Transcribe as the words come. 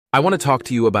I want to talk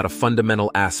to you about a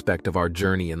fundamental aspect of our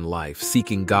journey in life,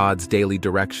 seeking God's daily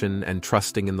direction and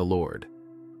trusting in the Lord.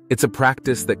 It's a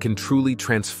practice that can truly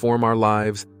transform our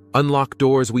lives, unlock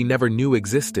doors we never knew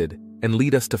existed, and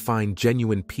lead us to find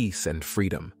genuine peace and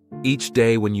freedom. Each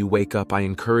day when you wake up, I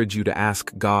encourage you to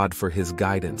ask God for His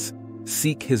guidance.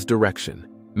 Seek His direction.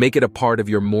 Make it a part of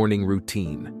your morning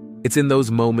routine. It's in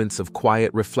those moments of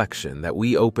quiet reflection that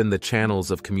we open the channels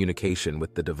of communication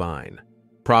with the divine.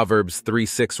 Proverbs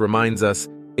 3:6 reminds us,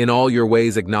 "In all your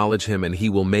ways acknowledge Him, and He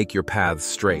will make your paths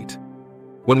straight."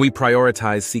 When we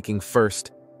prioritize seeking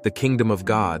first the kingdom of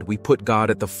God, we put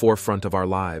God at the forefront of our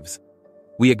lives.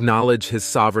 We acknowledge His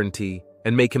sovereignty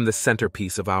and make Him the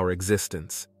centerpiece of our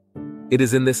existence. It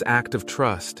is in this act of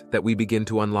trust that we begin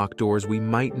to unlock doors we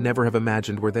might never have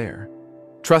imagined were there.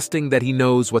 Trusting that He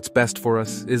knows what's best for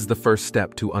us is the first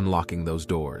step to unlocking those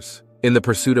doors. In the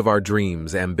pursuit of our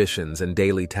dreams, ambitions, and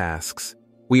daily tasks,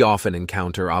 we often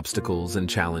encounter obstacles and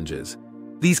challenges.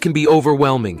 These can be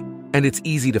overwhelming, and it's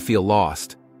easy to feel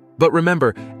lost. But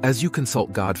remember, as you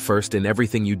consult God first in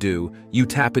everything you do, you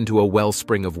tap into a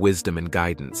wellspring of wisdom and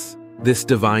guidance. This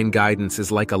divine guidance is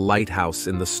like a lighthouse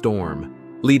in the storm,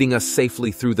 leading us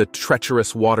safely through the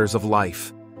treacherous waters of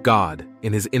life. God,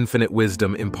 in His infinite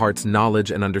wisdom, imparts knowledge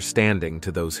and understanding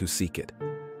to those who seek it.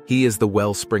 He is the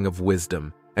wellspring of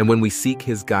wisdom, and when we seek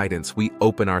His guidance, we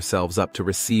open ourselves up to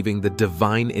receiving the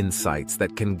divine insights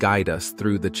that can guide us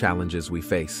through the challenges we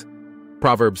face.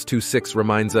 Proverbs 2:6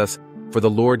 reminds us, "For the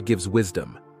Lord gives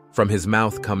wisdom. From His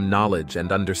mouth come knowledge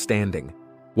and understanding."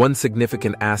 One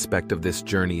significant aspect of this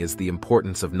journey is the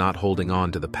importance of not holding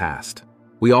on to the past.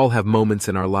 We all have moments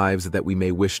in our lives that we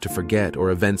may wish to forget or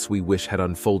events we wish had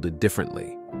unfolded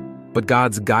differently. But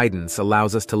God's guidance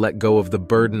allows us to let go of the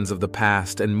burdens of the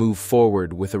past and move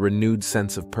forward with a renewed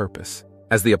sense of purpose.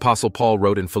 As the Apostle Paul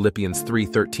wrote in Philippians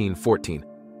 3:13-14,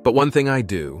 "But one thing I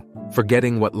do,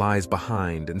 forgetting what lies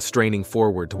behind and straining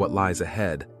forward to what lies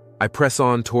ahead, I press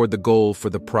on toward the goal for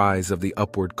the prize of the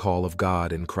upward call of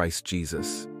God in Christ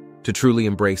Jesus." To truly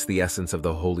embrace the essence of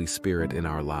the Holy Spirit in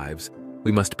our lives,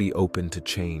 we must be open to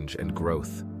change and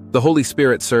growth. The Holy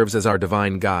Spirit serves as our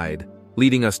divine guide,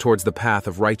 leading us towards the path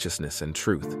of righteousness and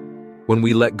truth. When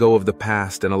we let go of the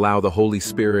past and allow the Holy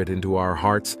Spirit into our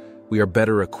hearts, we are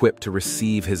better equipped to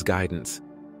receive His guidance.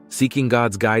 Seeking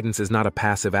God's guidance is not a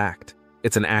passive act,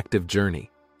 it's an active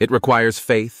journey. It requires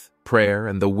faith, prayer,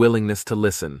 and the willingness to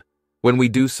listen. When we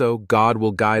do so, God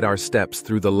will guide our steps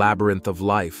through the labyrinth of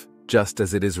life, just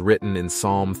as it is written in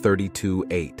Psalm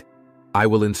 32:8. "I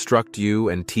will instruct you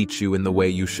and teach you in the way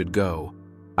you should go.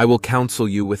 I will counsel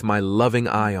you with my loving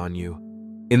eye on you."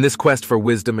 In this quest for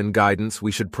wisdom and guidance,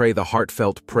 we should pray the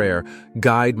heartfelt prayer,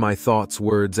 "Guide my thoughts,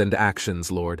 words, and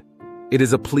actions, Lord." It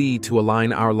is a plea to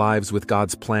align our lives with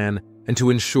God's plan and to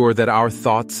ensure that our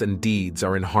thoughts and deeds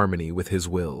are in harmony with His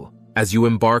will. As you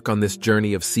embark on this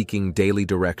journey of seeking daily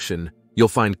direction, you'll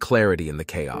find clarity in the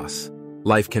chaos.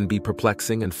 Life can be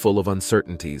perplexing and full of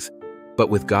uncertainties, but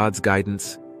with God's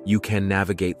guidance, you can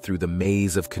navigate through the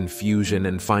maze of confusion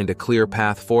and find a clear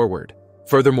path forward.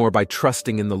 Furthermore, by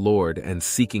trusting in the Lord and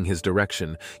seeking His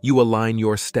direction, you align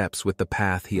your steps with the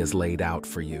path He has laid out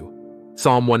for you.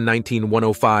 Psalm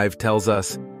 119:105 tells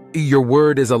us, "Your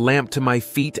word is a lamp to my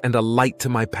feet and a light to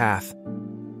my path."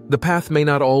 The path may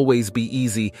not always be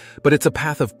easy, but it's a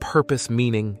path of purpose,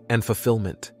 meaning, and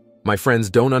fulfillment. My friends,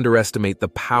 don't underestimate the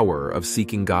power of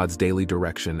seeking God's daily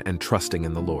direction and trusting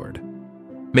in the Lord.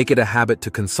 Make it a habit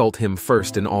to consult Him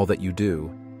first in all that you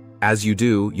do. As you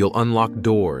do, you'll unlock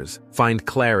doors, find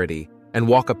clarity, and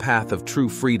walk a path of true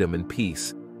freedom and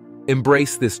peace.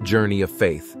 Embrace this journey of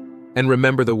faith, and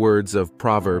remember the words of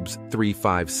Proverbs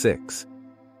 3:5-6.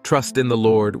 "Trust in the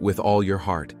Lord with all your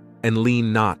heart, and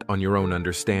lean not on your own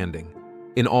understanding.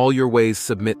 In all your ways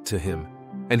submit to Him,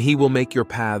 and He will make your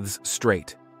paths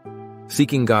straight."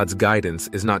 Seeking God's guidance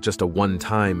is not just a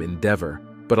one-time endeavor,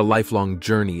 but a lifelong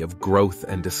journey of growth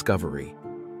and discovery.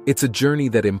 It's a journey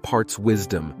that imparts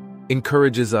wisdom,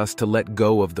 encourages us to let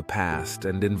go of the past,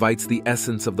 and invites the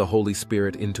essence of the Holy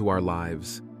Spirit into our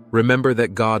lives. Remember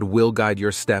that God will guide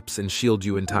your steps and shield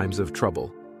you in times of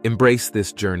trouble. Embrace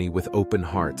this journey with open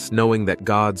hearts, knowing that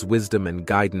God's wisdom and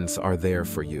guidance are there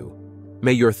for you.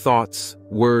 May your thoughts,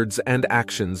 words, and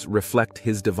actions reflect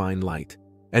His divine light,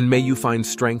 and may you find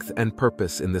strength and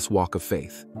purpose in this walk of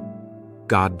faith.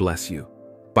 God bless you.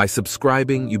 By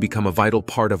subscribing, you become a vital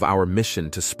part of our mission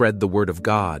to spread the Word of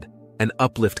God and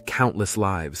uplift countless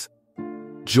lives.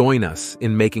 Join us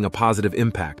in making a positive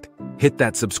impact. Hit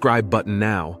that subscribe button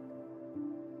now